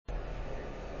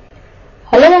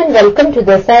and welcome to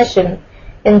the session.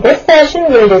 In this session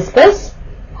we will discuss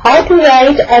how to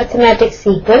write arithmetic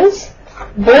sequence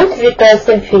both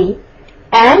recursively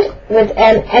and with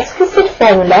an explicit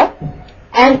formula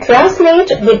and translate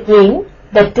between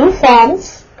the two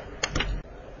forms.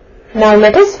 Now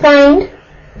let us find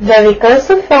the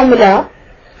recursive formula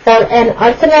for an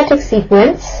arithmetic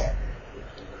sequence.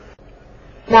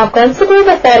 Now consider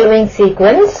the following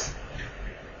sequence.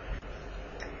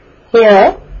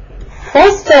 Here,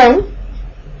 first term,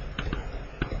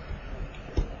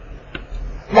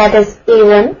 that is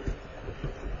A1,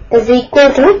 is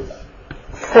equal to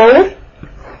 4.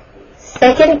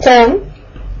 Second term,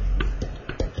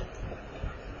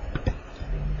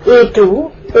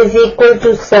 A2 is equal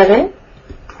to 7.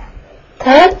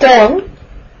 Third term,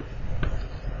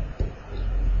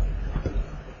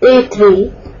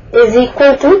 A3 is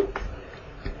equal to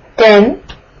 10,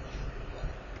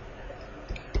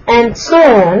 and so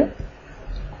on.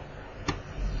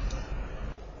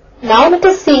 Now let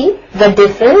us see the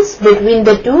difference between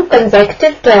the two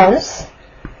consecutive terms.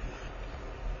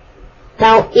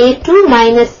 Now A2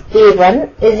 minus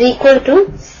A1 is equal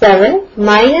to 7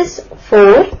 minus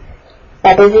 4,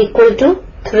 that is equal to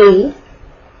 3.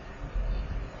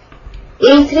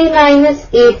 A3 minus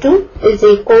A2 is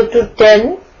equal to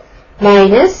 10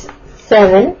 minus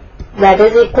 7, that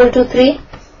is equal to 3.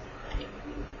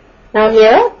 Now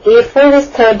here A4 is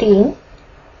 13.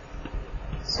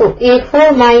 So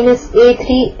A4 minus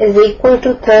A3 is equal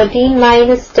to 13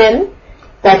 minus 10,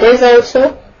 that is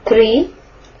also 3,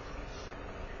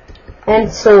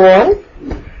 and so on.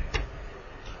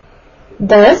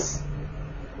 Thus,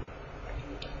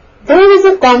 there is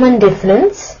a common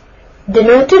difference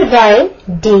denoted by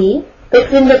D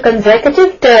between the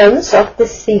consecutive terms of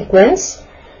this sequence,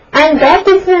 and that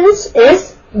difference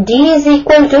is D is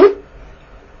equal to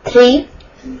 3.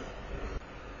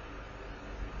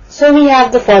 So we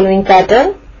have the following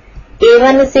pattern.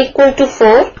 A1 is equal to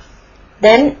 4,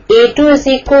 then A2 is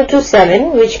equal to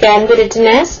 7, which can be written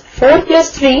as 4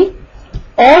 plus 3,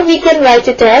 or we can write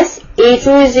it as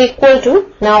A2 is equal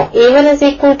to, now A1 is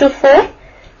equal to 4,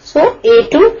 so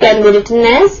A2 can be written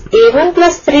as A1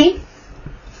 plus 3.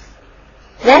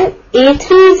 Then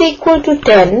A3 is equal to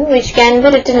 10, which can be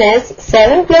written as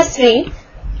 7 plus 3,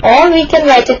 or we can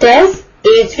write it as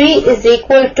A3 is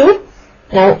equal to,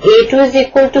 now A2 is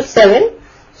equal to 7,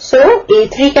 so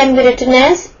A3 can be written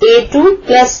as A2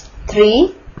 plus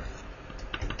 3,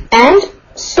 and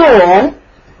so on.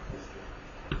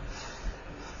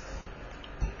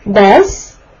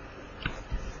 Thus,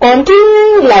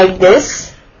 continuing like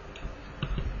this,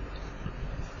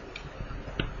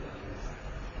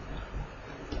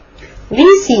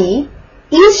 we see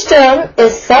each term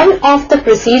is sum of the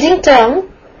preceding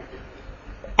term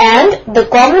and the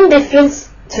common difference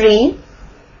 3.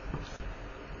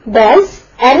 Thus,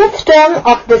 nth term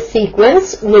of the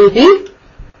sequence will be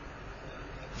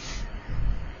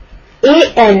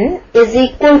an is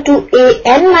equal to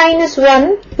an minus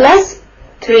 1 plus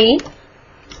 3,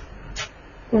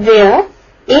 where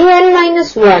an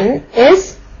minus 1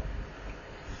 is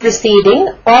preceding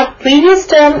or previous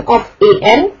term of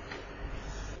an.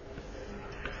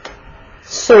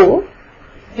 So,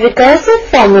 recursive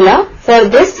formula for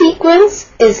this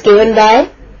sequence is given by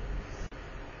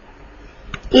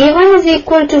A1 is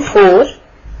equal to 4,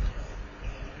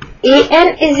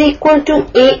 an is equal to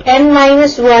an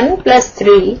minus 1 plus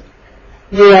 3,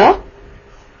 where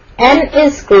n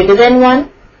is greater than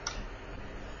 1.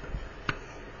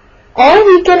 Or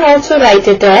we can also write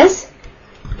it as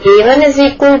A1 is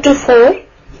equal to 4,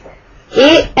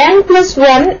 an plus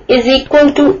 1 is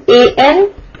equal to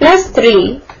an plus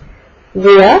 3,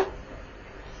 where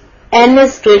n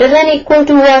is greater than equal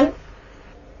to 1.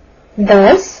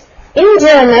 Thus, in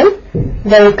general,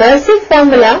 the recursive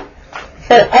formula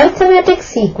for arithmetic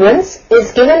sequence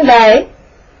is given by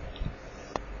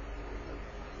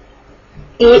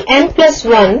an plus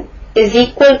 1 is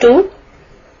equal to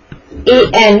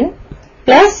an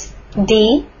plus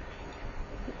d,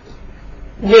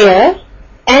 where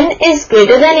n is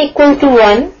greater than equal to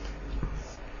 1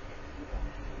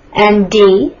 and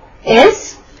d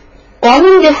is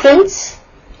common difference.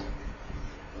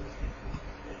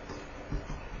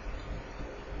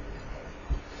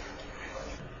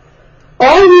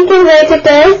 Or we can write it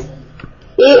as an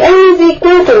is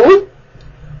equal to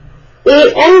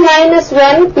an minus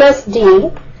 1 plus d,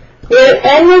 where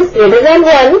n is greater than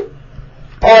 1.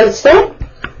 Also,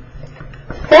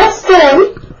 first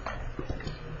term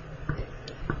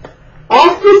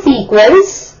of the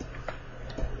sequence,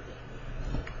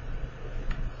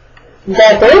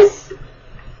 that is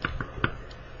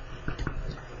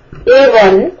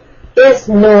A1, is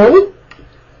known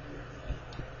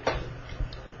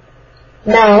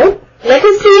Now, let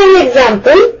us see an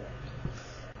example.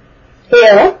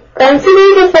 Here,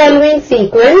 consider the following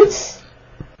sequence.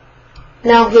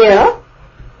 Now here,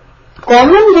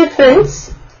 common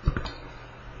difference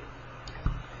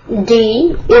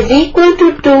D is equal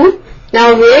to 2.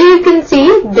 Now here you can see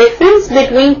difference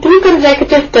between two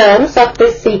consecutive terms of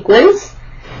this sequence.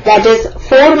 That is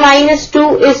 4 minus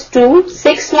 2 is 2,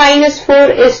 6 minus 4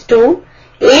 is 2,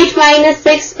 8 minus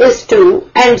 6 is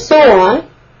 2, and so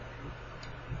on.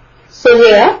 So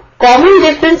here common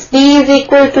difference D is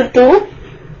equal to 2.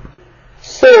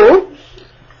 So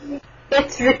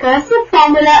its recursive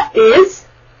formula is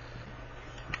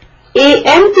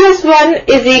an plus 1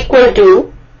 is equal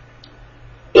to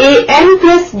an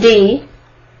plus D,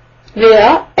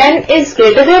 where n is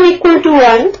greater than or equal to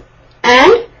 1,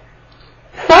 and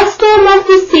first term of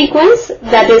this sequence,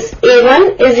 that is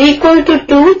a1, is equal to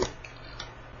 2.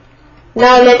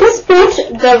 Now let us put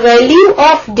the value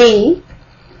of D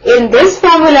in this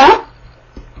formula,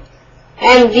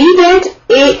 and we get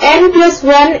an plus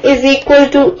 1 is equal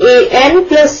to an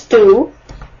plus 2,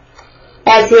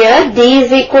 as here D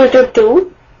is equal to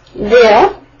 2,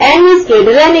 where n is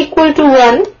greater than or equal to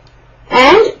 1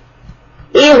 and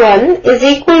a1 is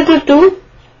equal to 2.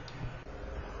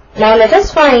 Now let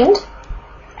us find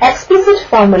explicit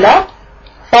formula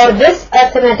for this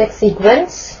arithmetic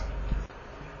sequence.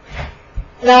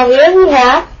 Now here we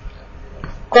have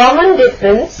common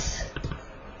difference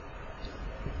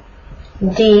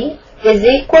D is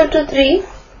equal to 3.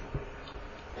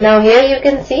 Now here you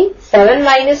can see 7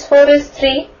 minus 4 is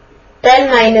 3, 10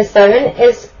 minus 7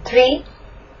 is 3,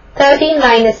 13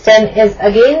 minus 10 is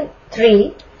again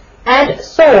 3, and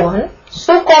so on.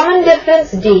 So common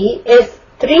difference D is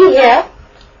 3 here.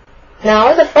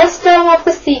 Now the first term of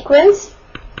the sequence,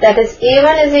 that is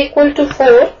a1 is equal to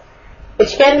 4,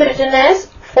 which can be written as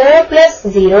 4 plus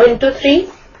 0 into 3.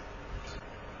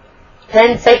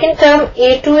 Then second term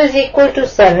a2 is equal to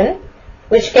 7,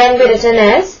 which can be written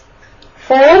as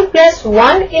 4 plus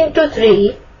 1 into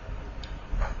 3,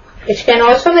 which can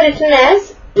also be written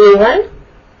as a1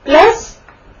 plus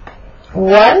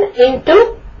 1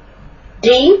 into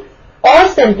D, or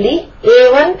simply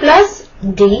a1 plus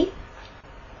D.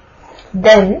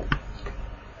 Then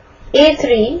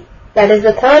a3, that is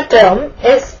the third term,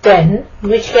 is 10,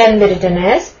 which can be written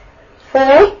as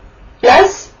 4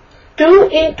 plus 2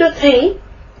 into 3,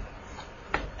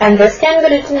 and this can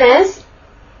be written as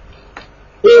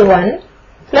a1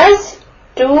 plus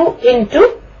 2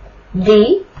 into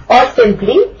D, or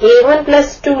simply a1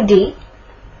 plus 2D.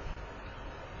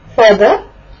 Further,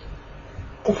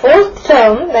 the fourth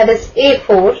term, that is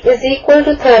a4, is equal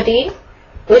to 13,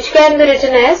 which can be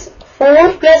written as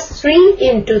 4 plus 3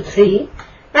 into 3,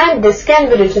 and this can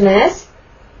be written as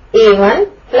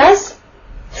a1 plus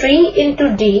 3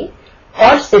 into D,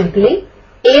 or simply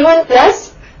a1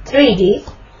 plus 3D,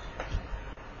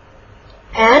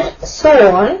 and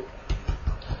so on.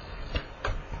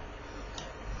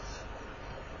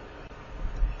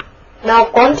 Now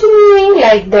continuing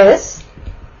like this,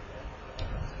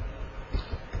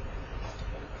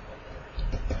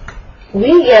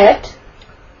 we get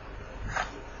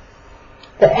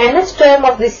the nth term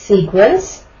of this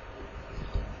sequence,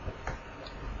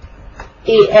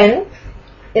 an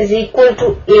is equal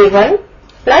to a1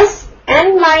 plus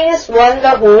n minus 1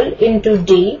 the whole into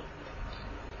D.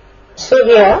 So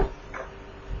here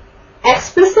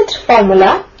explicit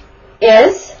formula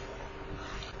is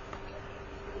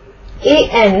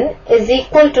an is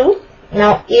equal to,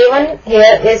 now a1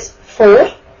 here is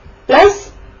 4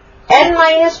 plus n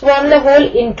minus 1 the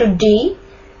whole into D,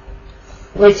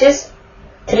 which is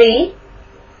 3.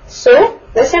 So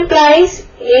this implies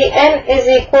an is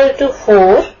equal to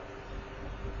 4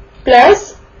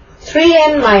 plus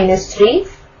 3n minus 3,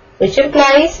 which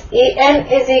implies an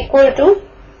is equal to,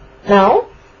 now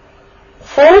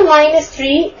 4 minus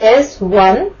 3 is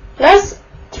 1 plus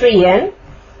 3n,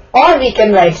 or we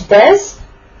can write it as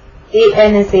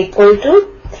an is equal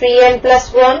to 3n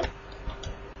plus 1.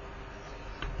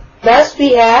 Thus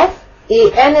we have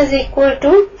an is equal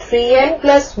to 3n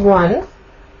plus 1,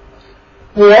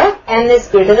 where n is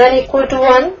greater than or equal to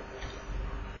 1.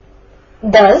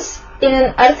 Thus, in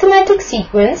an arithmetic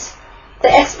sequence,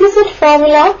 the explicit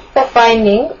formula for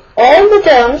finding all the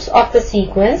terms of the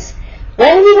sequence,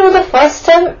 when we know the first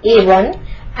term a1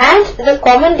 and the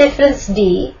common difference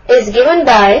D, is given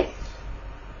by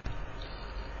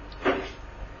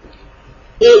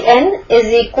an is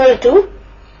equal to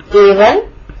a1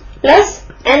 plus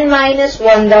n minus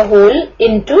 1 the whole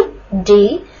into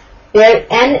D, where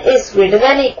n is greater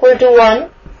than or equal to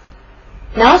 1.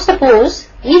 Now suppose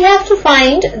we have to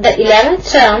find the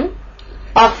 11th term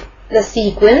of the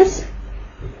sequence,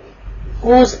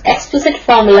 whose explicit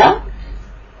formula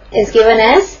is given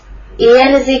as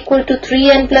an is equal to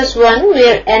 3n plus 1,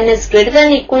 where n is greater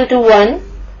than or equal to 1.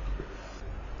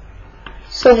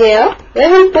 So here we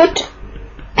will put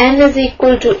n is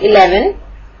equal to 11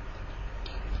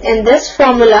 in this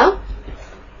formula,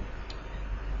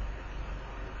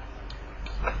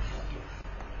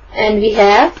 and we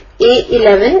have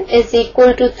a11 is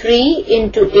equal to 3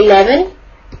 into 11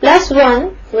 plus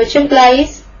 1, which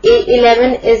implies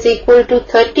a11 is equal to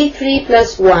 33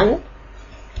 plus 1,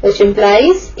 which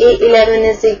implies a11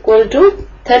 is equal to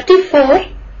 34.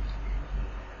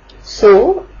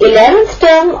 So 11th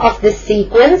term of this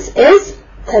sequence is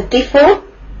 34.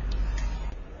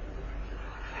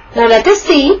 Now let us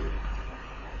see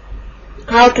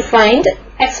how to find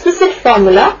explicit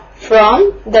formula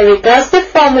from the recursive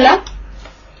formula.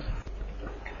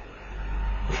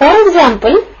 For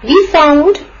example, we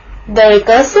found the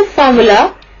recursive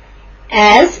formula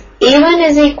as a1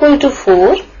 is equal to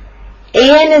 4,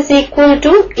 an is equal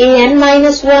to an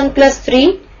minus 1 plus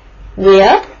 3,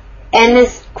 where n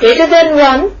is greater than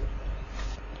 1.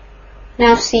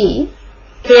 Now see,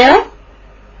 here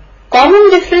common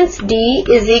difference d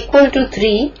is equal to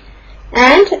 3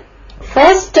 and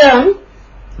first term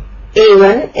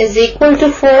a1 is equal to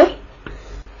 4.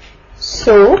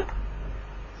 So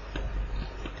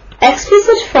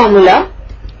explicit formula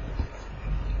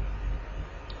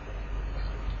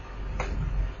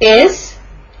is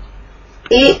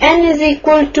an is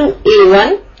equal to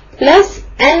a1 plus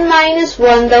n minus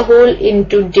 1 the whole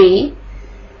into d,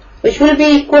 which will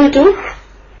be equal to,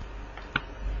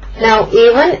 now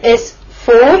a1 is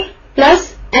 4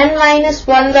 plus n minus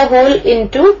 1 the whole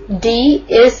into d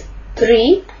is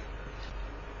 3,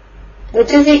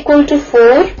 which is equal to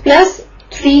 4 plus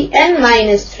 3n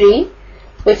minus 3,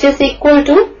 which is equal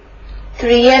to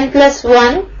 3n plus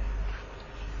 1.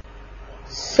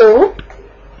 So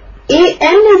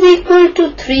an is equal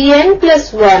to 3n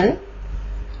plus 1,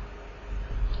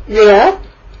 where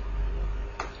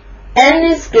n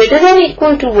is greater than or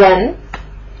equal to 1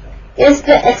 is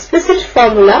the explicit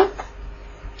formula.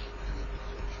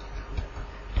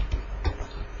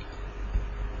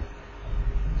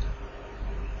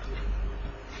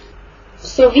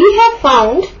 So we have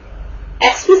found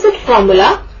explicit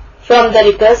formula from the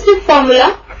recursive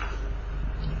formula.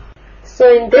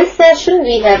 So in this session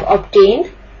we have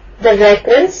obtained the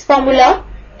recurrence formula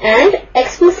and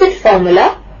explicit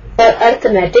formula for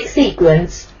arithmetic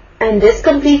sequence. And this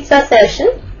completes our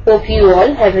session. Hope you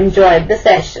all have enjoyed the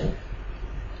session.